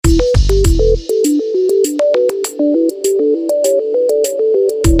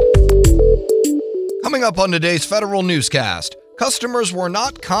Coming up on today's Federal Newscast, customers were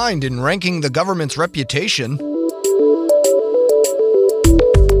not kind in ranking the government's reputation.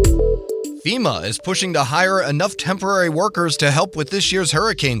 FEMA is pushing to hire enough temporary workers to help with this year's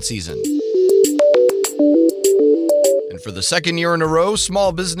hurricane season. And for the second year in a row,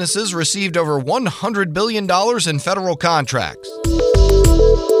 small businesses received over $100 billion in federal contracts.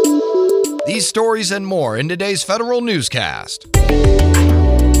 These stories and more in today's Federal Newscast.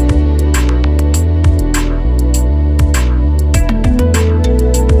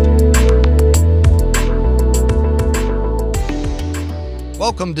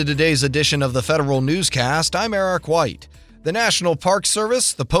 Welcome to today's edition of the Federal Newscast. I'm Eric White. The National Park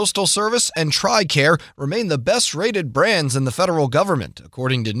Service, the Postal Service, and TRICARE remain the best-rated brands in the federal government,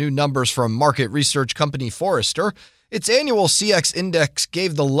 according to new numbers from market research company Forrester. Its annual CX Index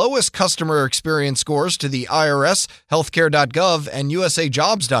gave the lowest customer experience scores to the IRS, Healthcare.gov, and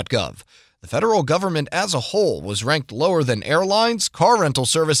USAJobs.gov. The federal government as a whole was ranked lower than airlines, car rental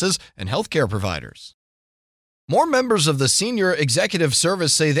services, and healthcare providers. More members of the Senior Executive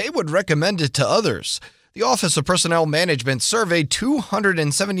Service say they would recommend it to others. The Office of Personnel Management surveyed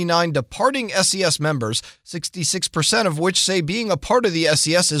 279 departing SES members, 66% of which say being a part of the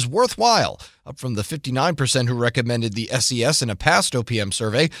SES is worthwhile, up from the 59% who recommended the SES in a past OPM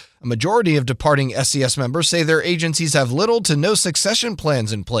survey. A majority of departing SES members say their agencies have little to no succession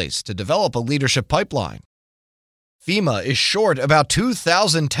plans in place to develop a leadership pipeline. FEMA is short about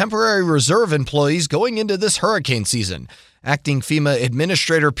 2,000 temporary reserve employees going into this hurricane season. Acting FEMA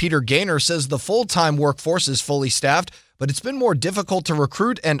Administrator Peter Gaynor says the full-time workforce is fully staffed, but it's been more difficult to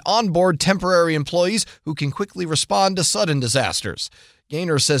recruit and onboard temporary employees who can quickly respond to sudden disasters.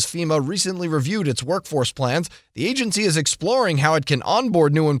 Gaynor says FEMA recently reviewed its workforce plans. The agency is exploring how it can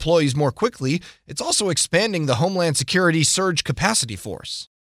onboard new employees more quickly. It's also expanding the Homeland Security Surge Capacity Force.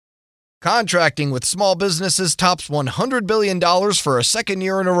 Contracting with small businesses tops $100 billion for a second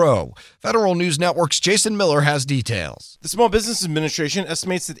year in a row. Federal News Network's Jason Miller has details. The Small Business Administration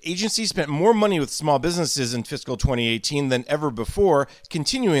estimates that agencies spent more money with small businesses in fiscal 2018 than ever before,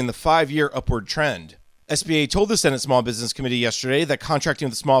 continuing the 5-year upward trend. SBA told the Senate Small Business Committee yesterday that contracting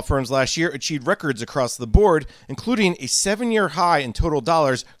with small firms last year achieved records across the board, including a 7-year high in total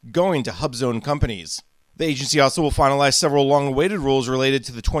dollars going to HubZone companies. The agency also will finalize several long-awaited rules related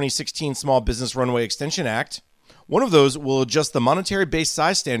to the 2016 Small Business Runway Extension Act. One of those will adjust the monetary base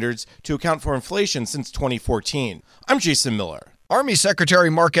size standards to account for inflation since 2014. I'm Jason Miller. Army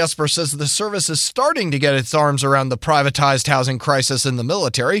Secretary Mark Esper says the service is starting to get its arms around the privatized housing crisis in the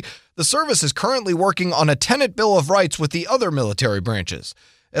military. The service is currently working on a tenant bill of rights with the other military branches.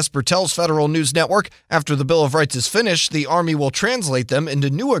 Esper tells Federal News Network after the Bill of Rights is finished, the Army will translate them into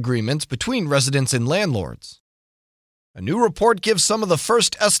new agreements between residents and landlords. A new report gives some of the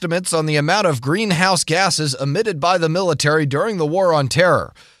first estimates on the amount of greenhouse gases emitted by the military during the War on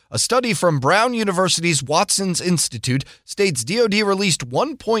Terror. A study from Brown University's Watson's Institute states DoD released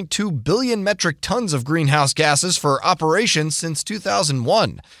 1.2 billion metric tons of greenhouse gases for operations since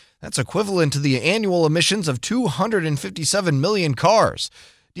 2001. That's equivalent to the annual emissions of 257 million cars.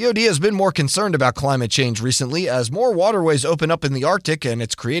 DoD has been more concerned about climate change recently as more waterways open up in the Arctic and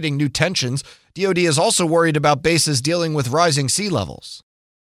it's creating new tensions. DoD is also worried about bases dealing with rising sea levels.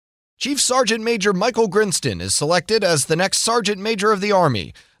 Chief Sergeant Major Michael Grinston is selected as the next Sergeant Major of the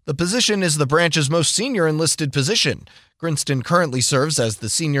Army. The position is the branch's most senior enlisted position. Grinston currently serves as the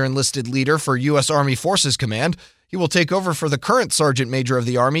senior enlisted leader for U.S. Army Forces Command. He will take over for the current Sergeant Major of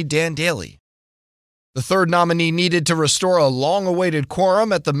the Army, Dan Daly. The third nominee needed to restore a long-awaited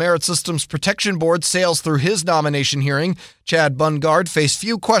quorum at the Merit Systems Protection Board sails through his nomination hearing. Chad Bungard faced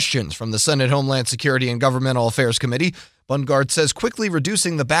few questions from the Senate Homeland Security and Governmental Affairs Committee. Bungard says quickly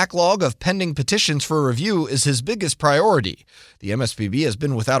reducing the backlog of pending petitions for review is his biggest priority. The MSPB has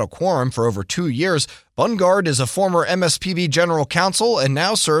been without a quorum for over 2 years. Bungard is a former MSPB General Counsel and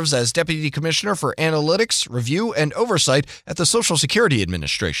now serves as Deputy Commissioner for Analytics, Review, and Oversight at the Social Security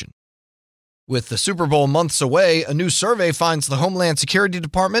Administration. With the Super Bowl months away, a new survey finds the Homeland Security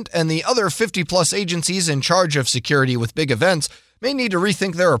Department and the other 50-plus agencies in charge of security with big events may need to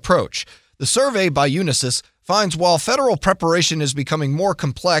rethink their approach. The survey by Unisys finds while federal preparation is becoming more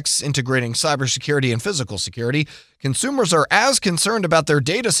complex, integrating cybersecurity and physical security, consumers are as concerned about their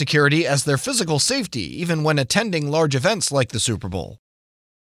data security as their physical safety, even when attending large events like the Super Bowl.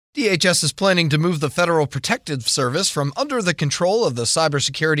 DHS is planning to move the Federal Protective Service from under the control of the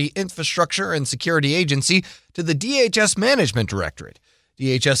Cybersecurity Infrastructure and Security Agency to the DHS Management Directorate.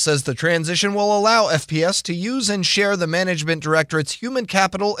 DHS says the transition will allow FPS to use and share the Management Directorate's human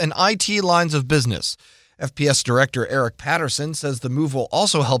capital and IT lines of business. FPS Director Eric Patterson says the move will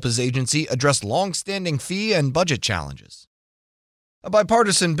also help his agency address long-standing fee and budget challenges. A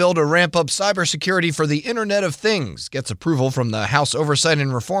bipartisan bill to ramp up cybersecurity for the Internet of Things gets approval from the House Oversight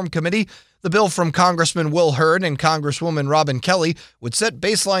and Reform Committee. The bill from Congressman Will Hurd and Congresswoman Robin Kelly would set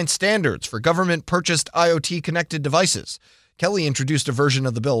baseline standards for government-purchased IoT-connected devices. Kelly introduced a version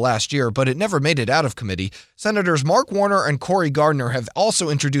of the bill last year, but it never made it out of committee. Senators Mark Warner and Cory Gardner have also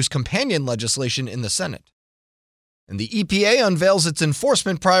introduced companion legislation in the Senate. And the EPA unveils its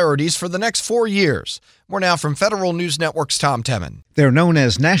enforcement priorities for the next 4 years. More now from Federal News Network's Tom Temin. They're known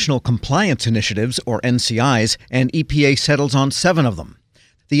as National Compliance Initiatives, or NCIs, and EPA settles on 7 of them.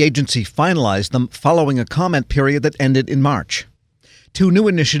 The agency finalized them following a comment period that ended in March. 2 new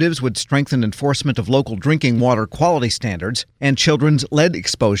initiatives would strengthen enforcement of local drinking water quality standards and children's lead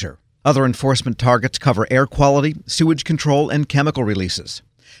exposure. Other enforcement targets cover air quality, sewage control, and chemical releases.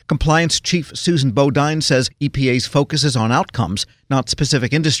 Compliance Chief Susan Bodine says EPA's focus is on outcomes, not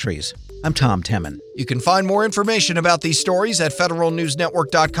specific industries. I'm Tom Temin. You can find more information about these stories at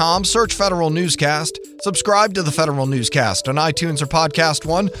federalnewsnetwork.com. Search Federal Newscast. Subscribe to the Federal Newscast on iTunes or Podcast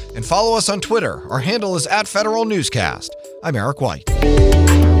One, and follow us on Twitter. Our handle is @Federal Newscast. I'm Eric White.